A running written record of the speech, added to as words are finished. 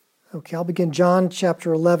Okay, I'll begin John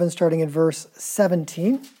chapter 11, starting in verse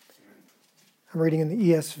 17. I'm reading in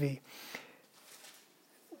the ESV.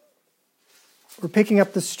 We're picking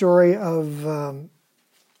up the story of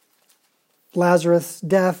Lazarus'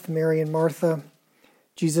 death, Mary and Martha.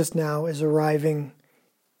 Jesus now is arriving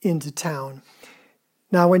into town.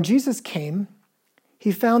 Now, when Jesus came,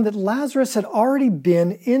 he found that Lazarus had already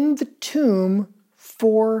been in the tomb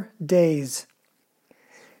 4 days.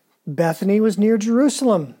 Bethany was near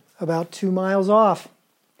Jerusalem, about 2 miles off.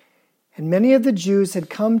 And many of the Jews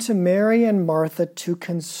had come to Mary and Martha to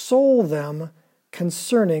console them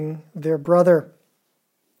concerning their brother.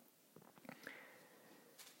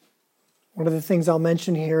 One of the things I'll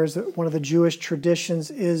mention here is that one of the Jewish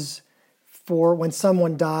traditions is for when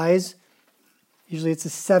someone dies, usually it's a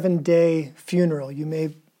 7-day funeral. You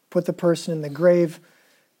may put the person in the grave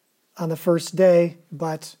on the first day,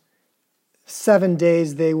 but 7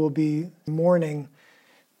 days they will be mourning.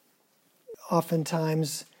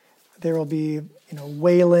 Oftentimes there will be,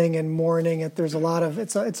 wailing and mourning. There's a lot of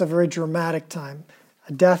it's a very dramatic time.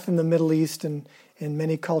 A death in the Middle East and in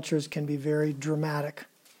many cultures can be very dramatic.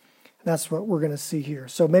 That's what we're going to see here.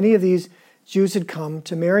 So many of these Jews had come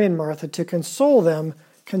to Mary and Martha to console them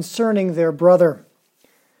concerning their brother.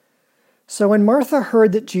 So when Martha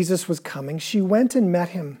heard that Jesus was coming, she went and met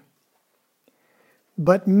him.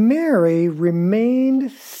 But Mary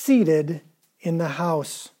remained seated in the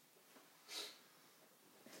house.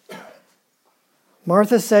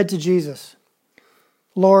 Martha said to Jesus,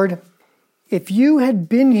 "Lord, if you had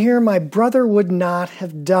been here, my brother would not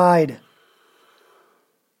have died.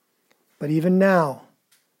 But even now,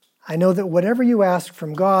 I know that whatever you ask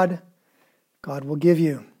from God, God will give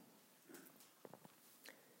you."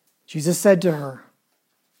 Jesus said to her,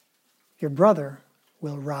 "Your brother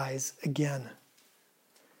will rise again."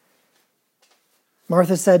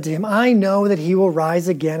 Martha said to him, "I know that he will rise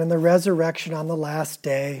again in the resurrection on the last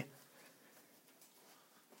day."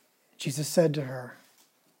 Jesus said to her,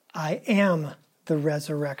 "I am the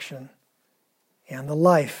resurrection and the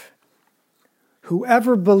life.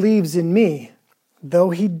 Whoever believes in me, though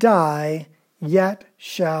he die, yet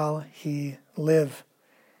shall he live.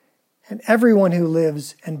 And everyone who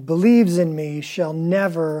lives and believes in me shall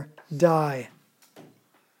never die."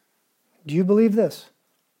 Do you believe this?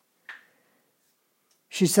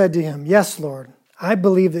 She said to him, "Yes, Lord, I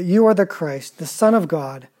believe that you are the Christ, the Son of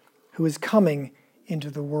God, who is coming into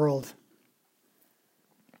the world."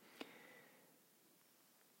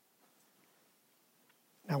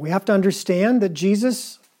 Now we have to understand that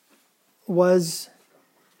Jesus was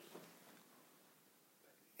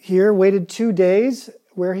here, waited 2 days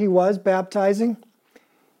where he was baptizing.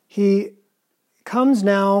 He comes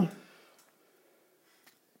now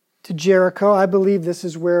to Jericho. I believe this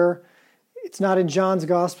is where, it's not in John's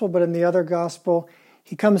gospel, but in the other gospel,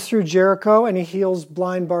 he comes through Jericho and he heals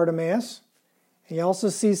blind Bartimaeus. He also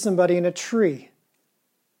sees somebody in a tree.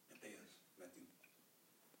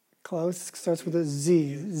 Close, starts with a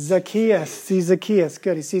Z. Zacchaeus. Sees Zacchaeus.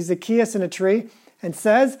 Good. He sees Zacchaeus in a tree and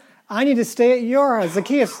says, "I need to stay at your house.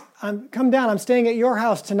 Zacchaeus, come down. I'm staying at your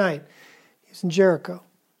house tonight." He's in Jericho.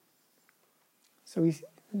 So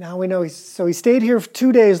now we know he stayed here for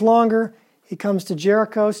 2 days longer. He comes to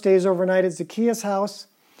Jericho, stays overnight at Zacchaeus' house.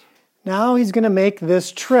 Now he's going to make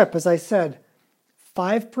this trip, as I said,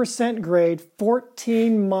 5% grade,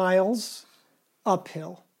 14 miles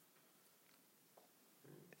uphill.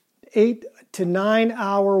 8 to 9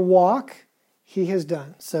 hour walk he has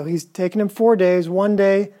done. So he's taken him 4 days. 1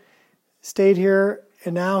 day stayed here,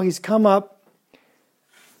 and now he's come up.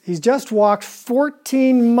 He's just walked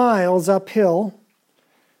 14 miles uphill.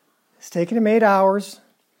 It's taken him 8 hours.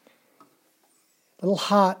 A little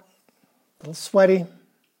hot, a little sweaty.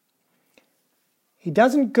 He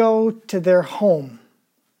doesn't go to their home.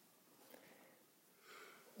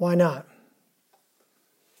 Why not?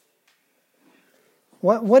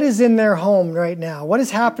 What is in their home right now? What is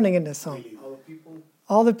happening in this home? All the people.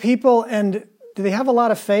 All the people, and do they have a lot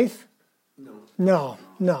of faith? No.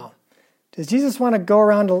 No. Does Jesus want to go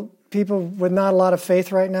around to people with not a lot of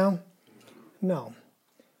faith right now? No.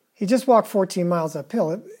 He just walked 14 miles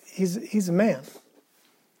uphill. He's a man.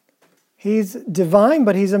 He's divine,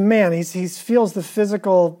 but he's a man. He feels the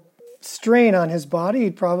physical strain on his body.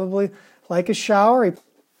 He'd probably like a shower.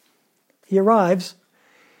 He arrives.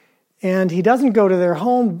 And he doesn't go to their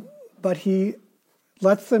home, but he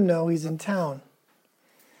lets them know he's in town.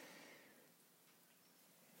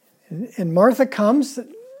 And Martha comes,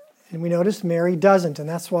 and we notice Mary doesn't. And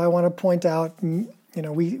that's why I want to point out,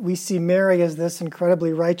 we see Mary as this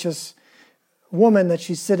incredibly righteous woman, that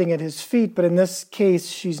she's sitting at his feet. But in this case,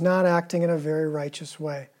 she's not acting in a very righteous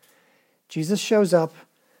way. Jesus shows up.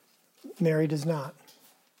 Mary does not.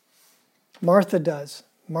 Martha does.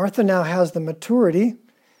 Martha now has the maturity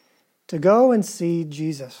to go and see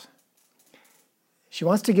Jesus. She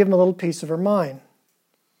wants to give him a little piece of her mind.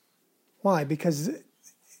 Why? Because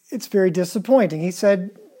it's very disappointing. He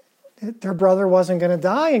said her brother wasn't going to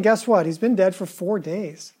die, and guess what? He's been dead for 4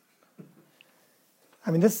 days.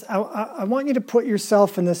 I mean, I want you to put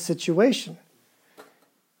yourself in this situation.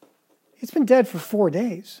 He's been dead for 4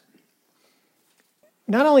 days.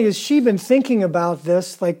 Not only has she been thinking about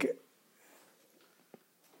this, like,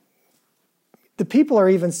 the people are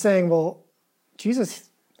even saying, well, Jesus,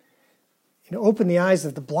 opened the eyes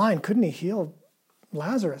of the blind. Couldn't he heal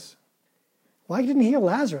Lazarus? Why didn't he heal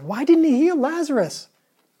Lazarus? Why didn't he heal Lazarus?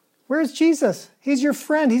 Where's Jesus? He's your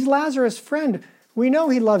friend. He's Lazarus' friend. We know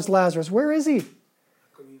he loves Lazarus. Where is he? How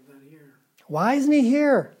come he's not here? Why isn't he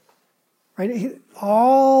here? Right?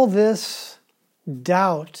 All this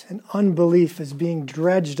doubt and unbelief is being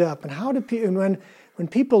dredged up. And how do people, when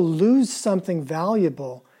people lose something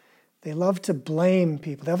valuable, they love to blame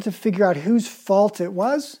people. They love to figure out whose fault it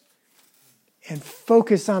was and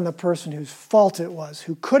focus on the person whose fault it was,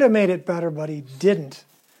 who could have made it better, but he didn't.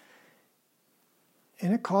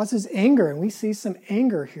 And it causes anger, and we see some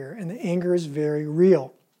anger here, and the anger is very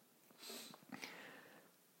real.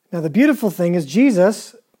 Now, the beautiful thing is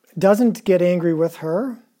Jesus doesn't get angry with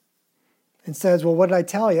her and says, well, what did I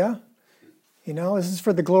tell you? This is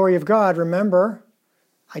for the glory of God. Remember,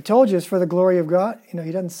 I told you it's for the glory of God. He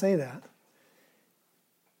doesn't say that.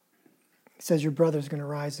 He says, your brother's going to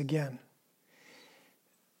rise again.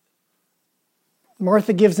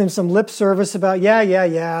 Martha gives him some lip service about,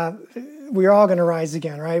 yeah, we're all going to rise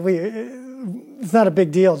again, right? It's not a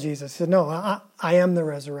big deal, Jesus. He said, no, I am the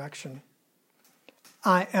resurrection.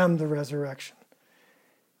 I am the resurrection.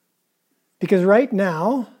 Because right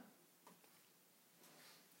now,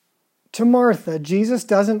 to Martha, Jesus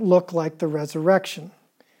doesn't look like the resurrection.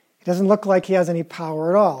 He doesn't look like he has any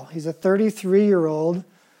power at all. He's a 33-year-old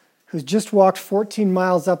who's just walked 14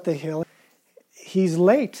 miles up the hill. He's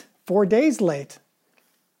late, 4 days late.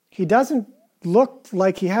 He doesn't look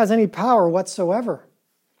like he has any power whatsoever.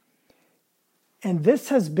 And this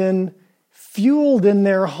has been fueled in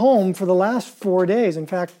their home for the last 4 days. In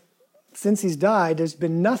fact, since he's died, there's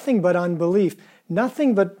been nothing but unbelief.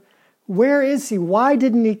 Nothing but, where is he? Why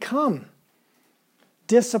didn't he come?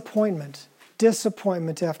 Disappointment.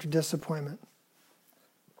 Disappointment after disappointment.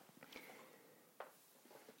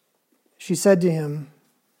 She said to him,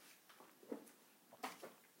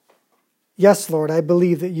 yes, Lord, I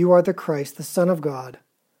believe that you are the Christ, the Son of God,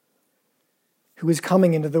 who is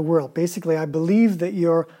coming into the world. Basically, I believe that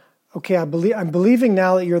you're, I'm believing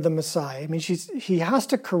now that you're the Messiah. I mean, he has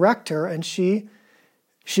to correct her, and she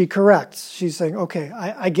corrects. She's saying, okay,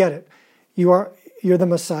 I get it. You're the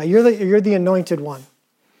Messiah. You're the anointed one.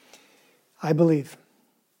 I believe.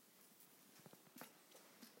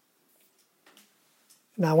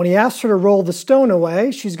 Now, when he asks her to roll the stone away,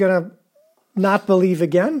 she's going to not believe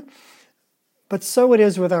again. But so it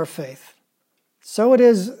is with our faith. So it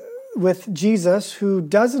is with Jesus, who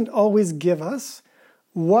doesn't always give us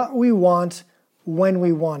what we want when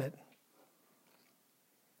we want it.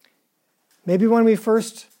 Maybe when we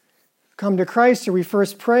first come to Christ or we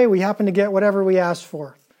first pray, we happen to get whatever we ask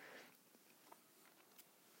for.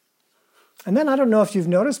 And then I don't know if you've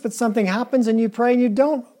noticed, but something happens and you pray and you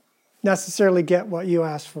don't necessarily get what you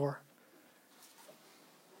asked for.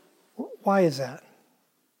 Why is that?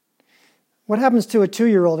 What happens to a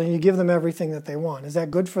 2-year-old and you give them everything that they want? Is that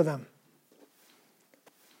good for them?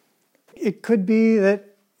 It could be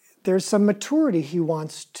that there's some maturity he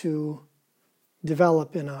wants to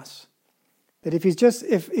develop in us. That if he's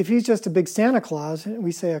just a big Santa Claus, and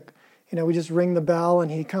we say, we just ring the bell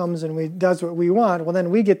and he comes and he does what we want, well, then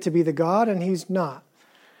we get to be the God and he's not.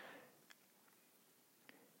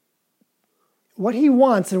 What he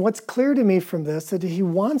wants, and what's clear to me from this, that he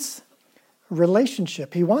wants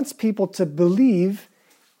relationship. He wants people to believe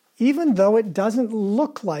even though it doesn't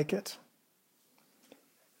look like it.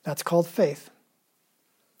 That's called faith.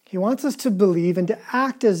 He wants us to believe and to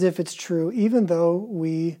act as if it's true even though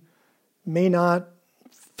we may not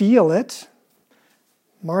feel it.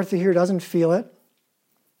 Martha here doesn't feel it.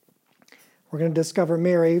 We're going to discover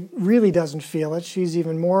Mary really doesn't feel it. She's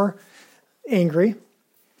even more angry.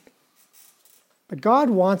 But God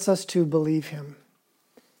wants us to believe him.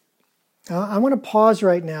 I want to pause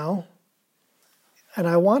right now, and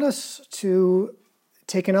I want us to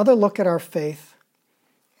take another look at our faith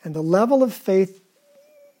and the level of faith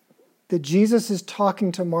that Jesus is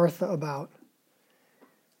talking to Martha about.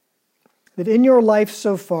 That in your life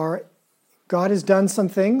so far, God has done some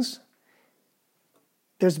things.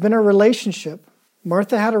 There's been a relationship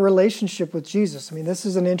Martha had a relationship with Jesus. I mean, this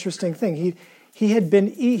is an interesting thing. He had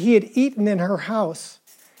eaten in her house.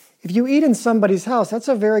 If you eat in somebody's house, that's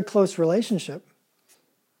a very close relationship.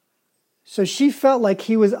 So she felt like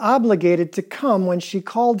he was obligated to come when she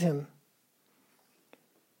called him.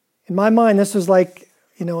 In my mind, this was like,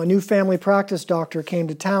 a new family practice doctor came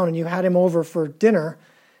to town and you had him over for dinner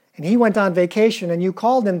and he went on vacation and you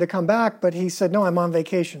called him to come back, but he said, no, I'm on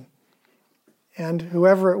vacation. And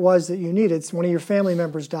whoever it was that you needed, one of your family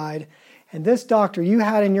members died, and this doctor you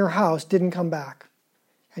had in your house didn't come back.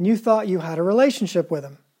 And you thought you had a relationship with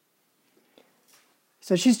him.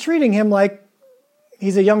 So she's treating him like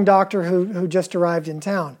he's a young doctor who just arrived in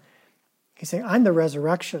town. He's saying, I'm the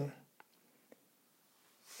resurrection.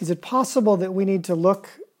 Is it possible that we need to look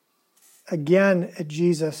again at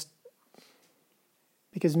Jesus?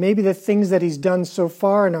 Because maybe the things that he's done so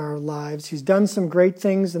far in our lives, he's done some great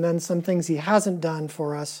things and then some things he hasn't done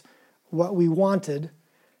for us, what we wanted,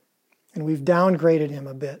 and we've downgraded him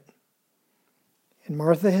a bit. And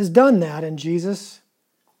Martha has done that, and Jesus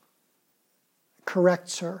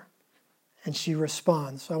corrects her, and she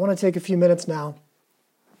responds. So I want to take a few minutes now,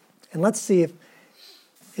 and let's see if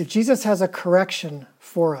Jesus has a correction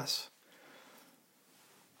for us.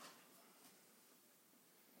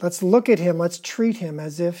 Let's look at him, let's treat him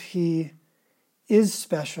as if he is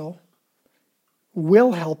special,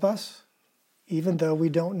 will help us, even though we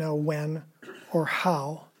don't know when or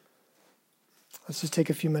how. Let's just take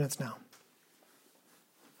a few minutes now.